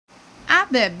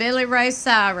bet Billy Ray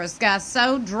Cyrus got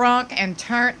so drunk and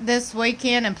turned this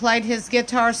weekend and played his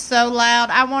guitar so loud.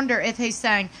 I wonder if he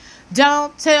sang,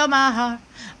 "Don't Tell My Heart,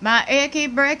 My Icky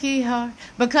Breaky Heart,"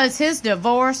 because his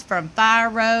divorce from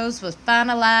Firerose was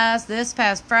finalized this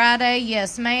past Friday.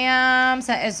 Yes, ma'am.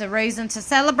 So it's a reason to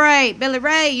celebrate. Billy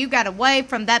Ray, you got away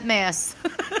from that mess.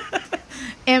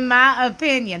 In my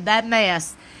opinion, that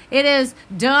mess. It is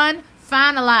done,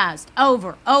 finalized,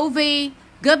 over. OV,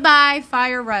 goodbye,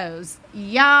 Firerose.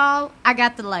 Y'all, I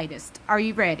got the latest. Are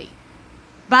you ready?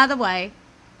 By the way,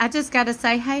 I just got to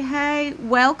say, hey,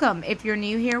 welcome. If you're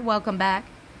new here, welcome back.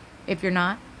 If you're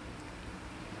not,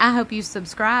 I hope you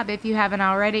subscribe if you haven't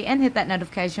already, and hit that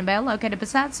notification bell located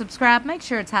beside subscribe. Make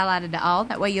sure it's highlighted to all.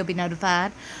 That way you'll be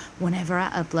notified whenever I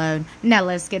upload. Now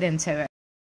let's get into it.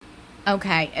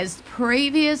 Okay, as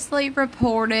previously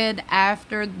reported,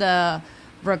 after the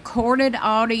recorded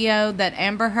audio that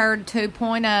Amber Heard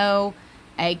 2.0,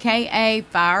 aka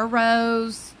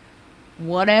Firerose,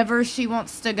 whatever she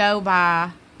wants to go by,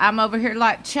 I'm over here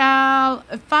like, child,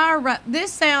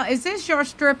 Firerose, is this your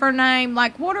stripper name?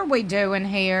 Like, what are we doing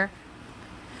here?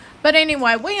 But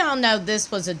anyway, we all know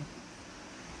this was a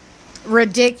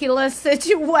ridiculous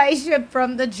situation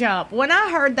from the jump. When I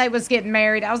heard they was getting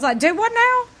married, I was like, do what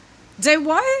now? Do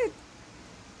what?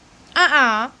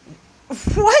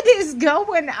 What is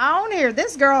going on here?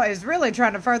 This girl is really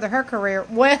trying to further her career.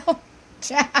 Well,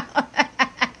 child.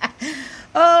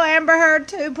 Oh, Amber Heard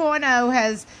 2.0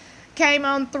 has came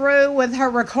on through with her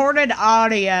recorded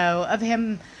audio of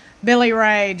him, Billy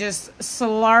Ray, just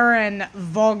slurring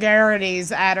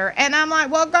vulgarities at her. And I'm like,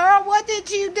 well, girl, what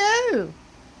did you do?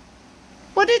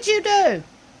 What did you do?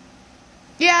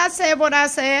 Yeah, I said what I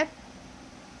said.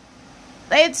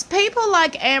 It's people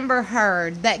like Amber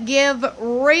Heard that give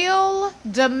real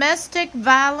domestic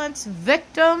violence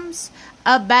victims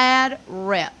a bad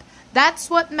rep. That's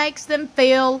what makes them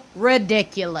feel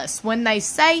ridiculous when they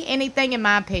say anything, in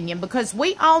my opinion, because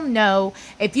we all know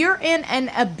if you're in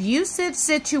an abusive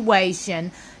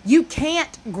situation, you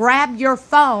can't grab your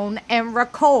phone and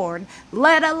record,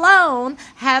 let alone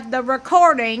have the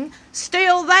recording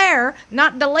still there,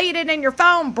 not deleted in your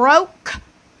phone, broke,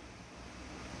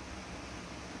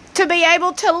 to be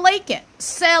able to leak it,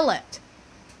 sell it.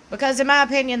 Because in my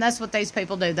opinion, that's what these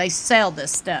people do. They sell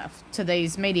this stuff to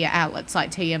these media outlets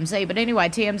like TMZ. But anyway,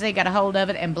 TMZ got a hold of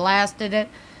it and blasted it.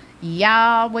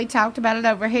 Y'all, we talked about it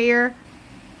over here.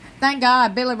 Thank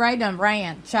God Billy Ray done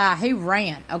ran. Child, he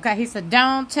ran. Okay, he said,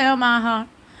 "Don't tell my heart,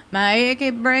 my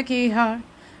icky breaky heart."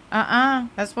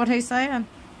 That's what he said.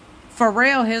 For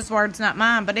real, his words, not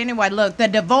mine. But anyway, look, the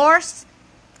divorce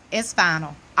is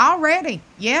final. Already.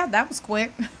 Yeah, that was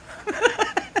quick.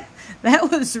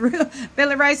 That was real.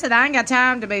 Billy Ray said, "I ain't got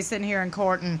time to be sitting here in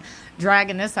court and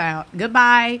dragging this out.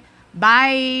 Goodbye.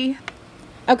 Bye."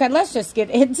 Okay, let's just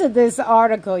get into this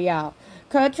article, y'all.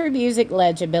 Country music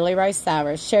legend Billy Ray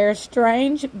Cyrus shares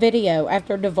strange video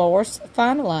after divorce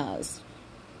finalized.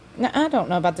 Now, I don't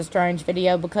know about the strange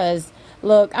video because,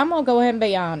 look, I'm going to go ahead and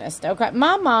be honest, okay?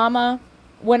 My mama,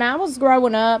 when I was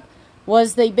growing up,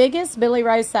 was the biggest Billy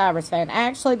Ray Cyrus fan.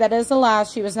 Actually, that is a lie.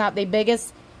 She was not the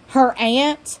biggest. Her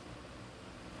aunt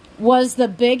was the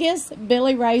biggest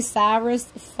Billy Ray Cyrus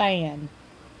fan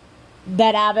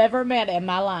that I've ever met in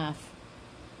my life.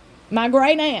 My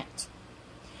great aunt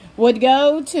would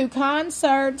go to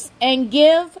concerts and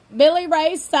give Billy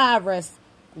Ray Cyrus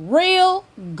real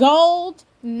gold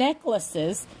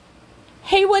necklaces.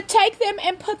 He would take them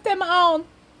and put them on.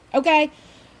 Okay?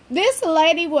 This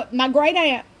lady, my great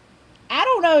aunt, I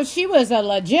don't know if she was a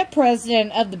legit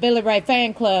president of the Billy Ray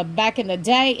fan club back in the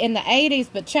day, in the 80s,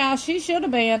 but child, she should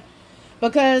have been.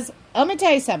 Because, let me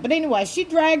tell you something. But anyway, she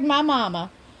dragged my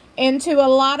mama into a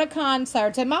lot of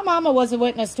concerts. And my mama was a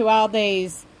witness to all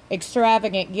these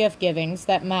extravagant gift givings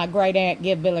that my great aunt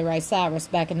gave Billy Ray Cyrus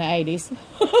back in the 80s.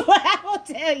 But I'm going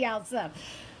to tell y'all something.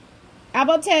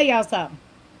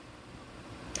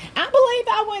 I believe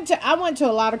I went to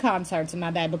a lot of concerts in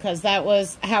my day because that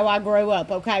was how I grew up,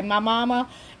 okay? My mama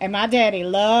and my daddy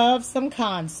loved some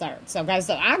concerts, okay?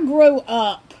 So I grew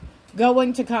up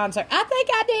going to concerts. I think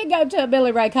I did go to a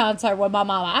Billy Ray concert with my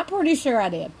mama. I'm pretty sure I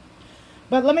did.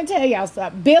 But let me tell y'all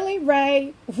something. Billy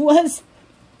Ray was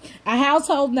a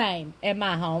household name in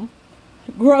my home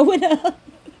growing up.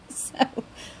 So,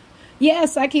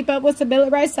 yes, I keep up with the Billy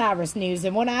Ray Cyrus news.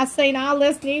 And when I seen all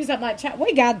this news, I'm like,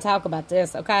 we got to talk about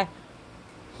this, okay?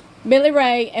 Billy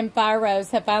Ray and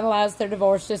Firerose have finalized their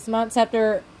divorce just months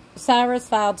after Cyrus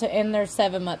filed to end their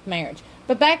 7-month marriage.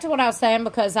 But back to what I was saying,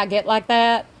 because I get like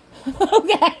that.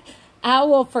 Okay. I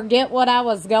will forget what I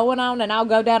was going on, and I'll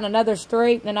go down another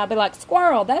street, and I'll be like,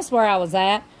 squirrel, that's where I was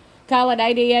at. Call it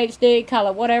ADHD, call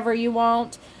it whatever you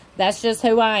want. That's just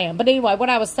who I am. But anyway, what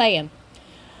I was saying,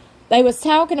 they was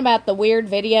talking about the weird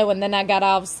video, and then I got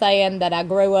off saying that I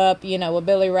grew up, you know, with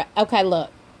Billy Ray. Okay, look.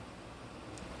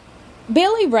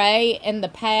 Billy Ray in the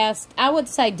past, I would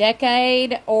say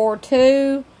decade or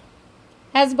two,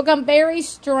 has become very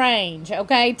strange,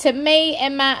 okay? To me,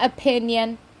 in my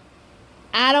opinion,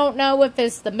 I don't know if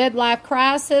it's the midlife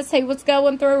crisis he was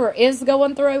going through or is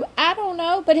going through. I don't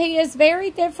know, but he is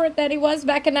very different than he was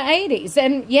back in the 80s.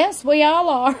 And yes, we all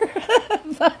are.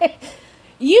 But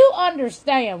you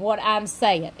understand what I'm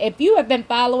saying. If you have been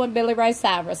following Billy Ray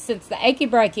Cyrus since the achy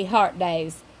breaky heart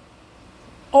days,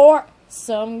 or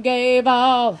some gay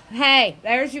ball, hey,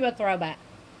 there's you a throwback.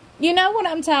 You know what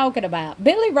I'm talking about.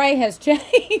 Billy Ray has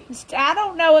changed. I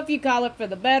don't know if you call it for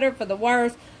the better, for the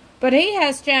worse, but he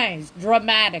has changed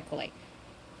dramatically.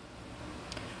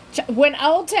 When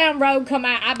Old Town Road come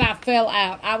out, I about fell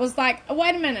out. I was like,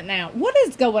 wait a minute now. What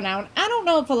is going on? I don't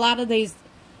know if a lot of these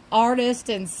artists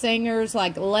and singers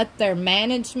like let their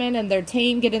management and their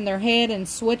team get in their head and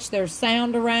switch their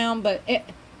sound around, but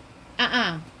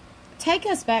take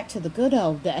us back to the good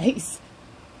old days.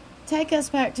 Take us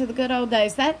back to the good old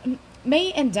days. That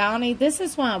me and Donnie, this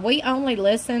is why we only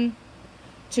listen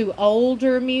to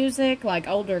older music, like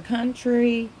older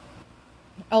country,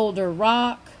 older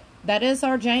rock. That is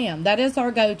our jam. That is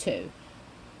our go-to.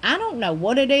 I don't know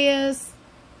what it is.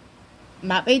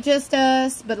 Might be just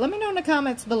us, but let me know in the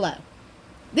comments below.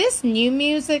 This new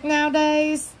music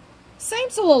nowadays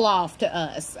seems a little off to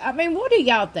us. I mean, what do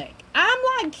y'all think? I'm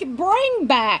like, bring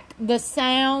back the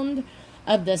sound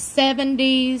of the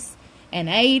 70s and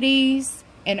 80s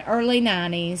and early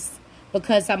 90s,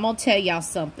 because I'm going to tell y'all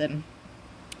something.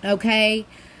 Okay?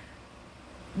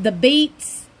 The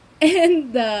beats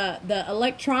and the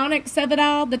electronics of it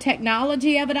all, the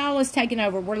technology of it all is taking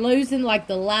over. We're losing like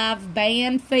the live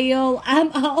band feel.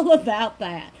 I'm all about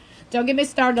that. Don't get me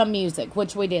started on music,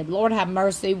 which we did. Lord have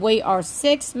mercy. We are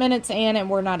 6 minutes in and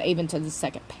we're not even to the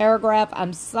second paragraph.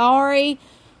 I'm sorry.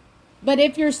 But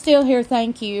if you're still here,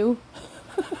 thank you.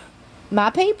 My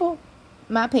people.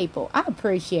 My people. I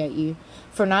appreciate you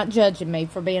for not judging me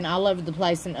for being all over the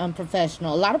place and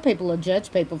unprofessional. A lot of people will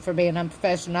judge people for being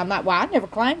unprofessional. I'm like, well, I never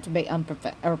claimed to be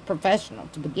professional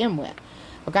to begin with.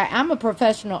 Okay, I'm a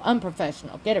professional,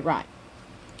 unprofessional. Get it right.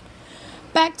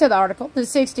 Back to the article. The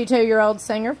 62-year-old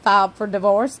singer filed for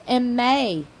divorce in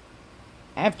May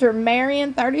after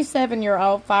marrying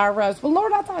 37-year-old Firerose. Well,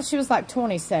 Lord, I thought she was like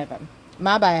 27.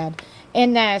 My bad.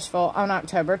 In Nashville on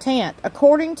October 10th.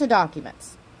 According to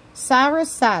documents, Cyrus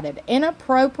cited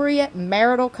inappropriate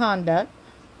marital conduct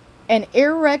and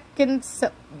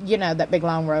irreconcilable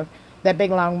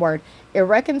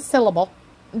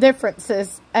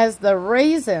differences as the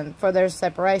reason for their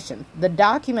separation. The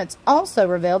documents also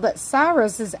revealed that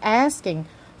Cyrus is asking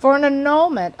for an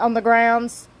annulment on the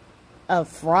grounds of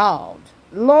fraud.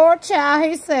 Lord child,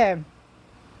 he said,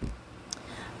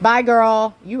 bye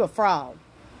girl, you a fraud.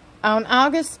 On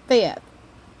August 5th,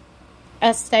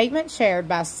 a statement shared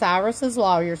by Cyrus's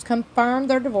lawyers confirmed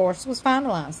their divorce was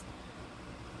finalized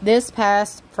this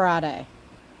past Friday.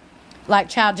 Like,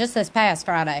 child, just this past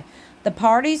Friday. The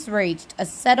parties reached a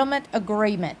settlement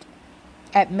agreement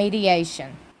at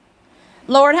mediation.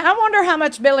 Lord, I wonder how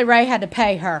much Billy Ray had to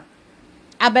pay her.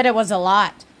 I bet it was a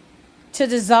lot. To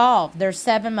dissolve their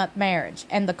 7-month marriage.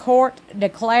 And the court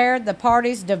declared the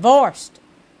parties divorced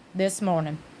this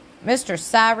morning. Mr.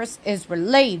 Cyrus is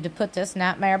relieved to put this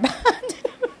nightmare behind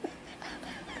him.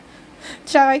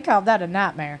 Joey called that a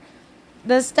nightmare.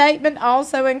 The statement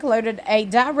also included a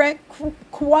direct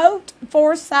quote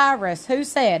for Cyrus, who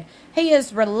said he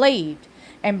is relieved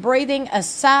and breathing a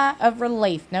sigh of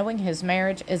relief knowing his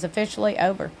marriage is officially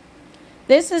over.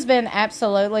 This has been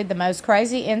absolutely the most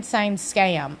crazy, insane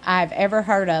scam I've ever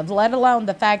heard of, let alone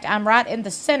the fact I'm right in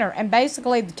the center and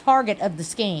basically the target of the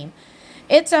scheme.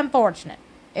 It's unfortunate.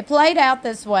 It played out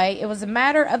this way. It was a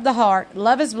matter of the heart.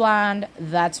 Love is blind,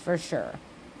 that's for sure.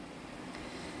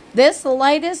 This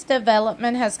latest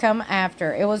development has come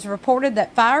after it was reported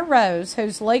that Firerose,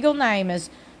 whose legal name is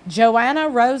Joanna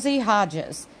Rosie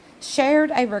Hodges,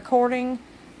 shared a recording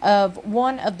of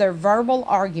one of their verbal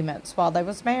arguments while they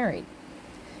was married.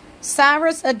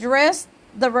 Cyrus addressed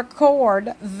the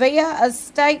record via a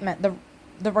statement. The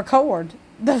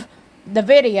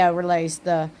video release,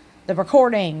 the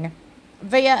recording,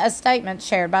 via a statement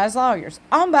shared by his lawyers.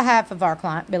 On behalf of our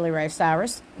client, Billy Ray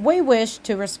Cyrus, we wish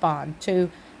to respond to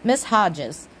Ms.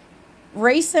 Hodges'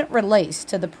 recent release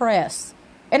to the press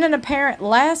in an apparent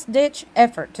last-ditch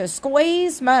effort to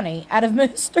squeeze money out of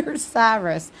Mr.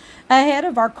 Cyrus ahead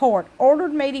of our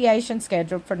court-ordered mediation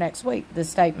scheduled for next week, the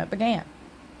statement began.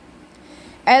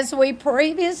 As we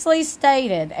previously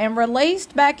stated and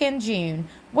released back in June,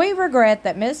 we regret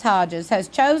that Ms. Hodges has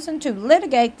chosen to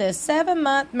litigate this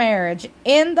 7-month marriage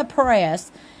in the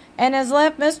press and has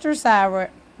left Mr.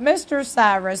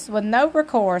 Cyrus with no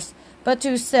recourse but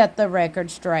to set the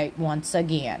record straight once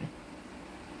again.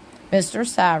 Mr.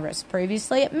 Cyrus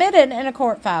previously admitted in a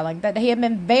court filing that he had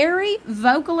been very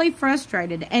vocally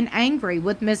frustrated and angry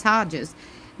with Ms. Hodges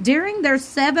during their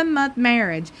 7-month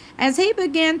marriage as he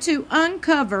began to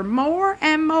uncover more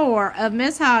and more of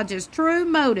Ms. Hodges' true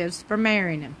motives for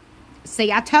marrying him.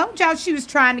 See, I told y'all she was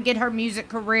trying to get her music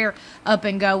career up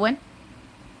and going.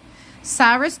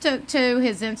 Cyrus took to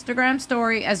his Instagram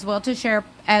story as well to share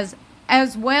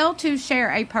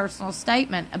a personal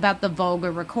statement about the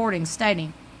vulgar recording,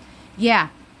 stating, "Yeah,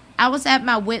 I was at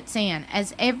my wit's end.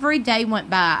 As every day went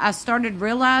by, I started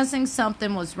realizing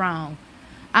something was wrong.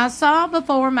 I saw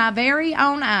before my very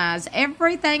own eyes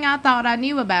everything I thought I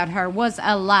knew about her was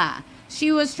a lie. She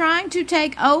was trying to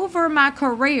take over my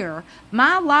career,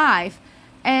 my life,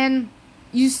 and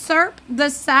usurp the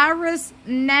Cyrus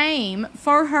name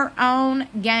for her own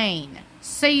gain.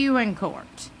 See you in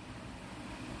court."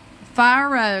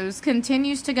 Firerose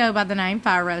continues to go by the name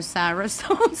Firerose Cyrus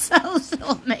on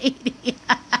social media.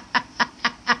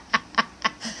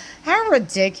 How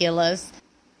ridiculous.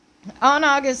 On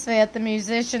August 5th, the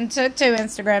musician took to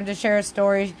Instagram to share a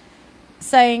story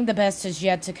saying the best is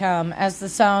yet to come as the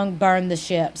song Burn the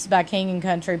Ships by King &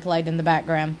 Country played in the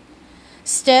background.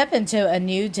 Step into a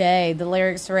new day, the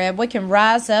lyrics read, "We can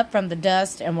rise up from the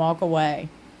dust and walk away."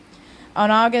 On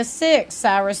August 6th,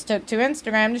 Cyrus took to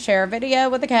Instagram to share a video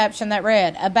with a caption that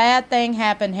read, "A bad thing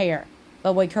happened here,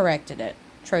 but we corrected it.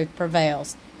 Truth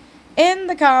prevails." In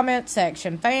the comment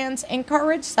section, fans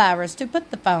encouraged Cyrus to put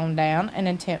the phone down and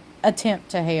attempt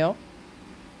to help.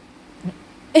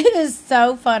 It is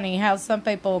so funny how some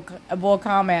people will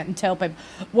comment and tell people,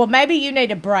 well, maybe you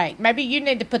need a break. Maybe you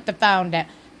need to put the phone down.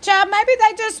 Child, maybe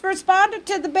they just responded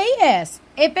to the BS.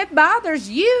 If it bothers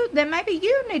you, then maybe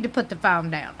you need to put the phone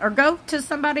down or go to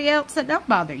somebody else that don't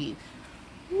bother you.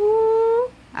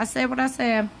 Woo. I said what I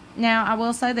said. Now, I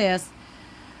will say this.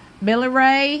 Billy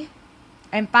Ray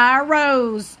and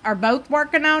Firerose are both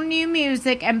working on new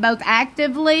music and both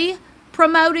actively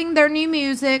promoting their new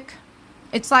music.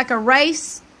 It's like a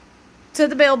race to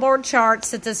the Billboard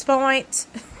charts at this point.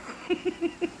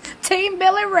 Team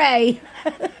Billy Ray.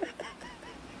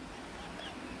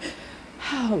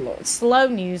 Oh, Lord. Slow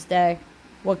news day.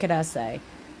 What could I say?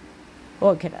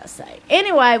 What could I say?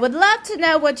 Anyway, would love to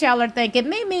know what y'all are thinking.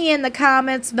 Meet me in the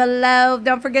comments below.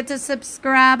 Don't forget to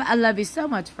subscribe. I love you so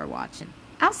much for watching.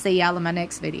 I'll see y'all in my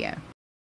next video.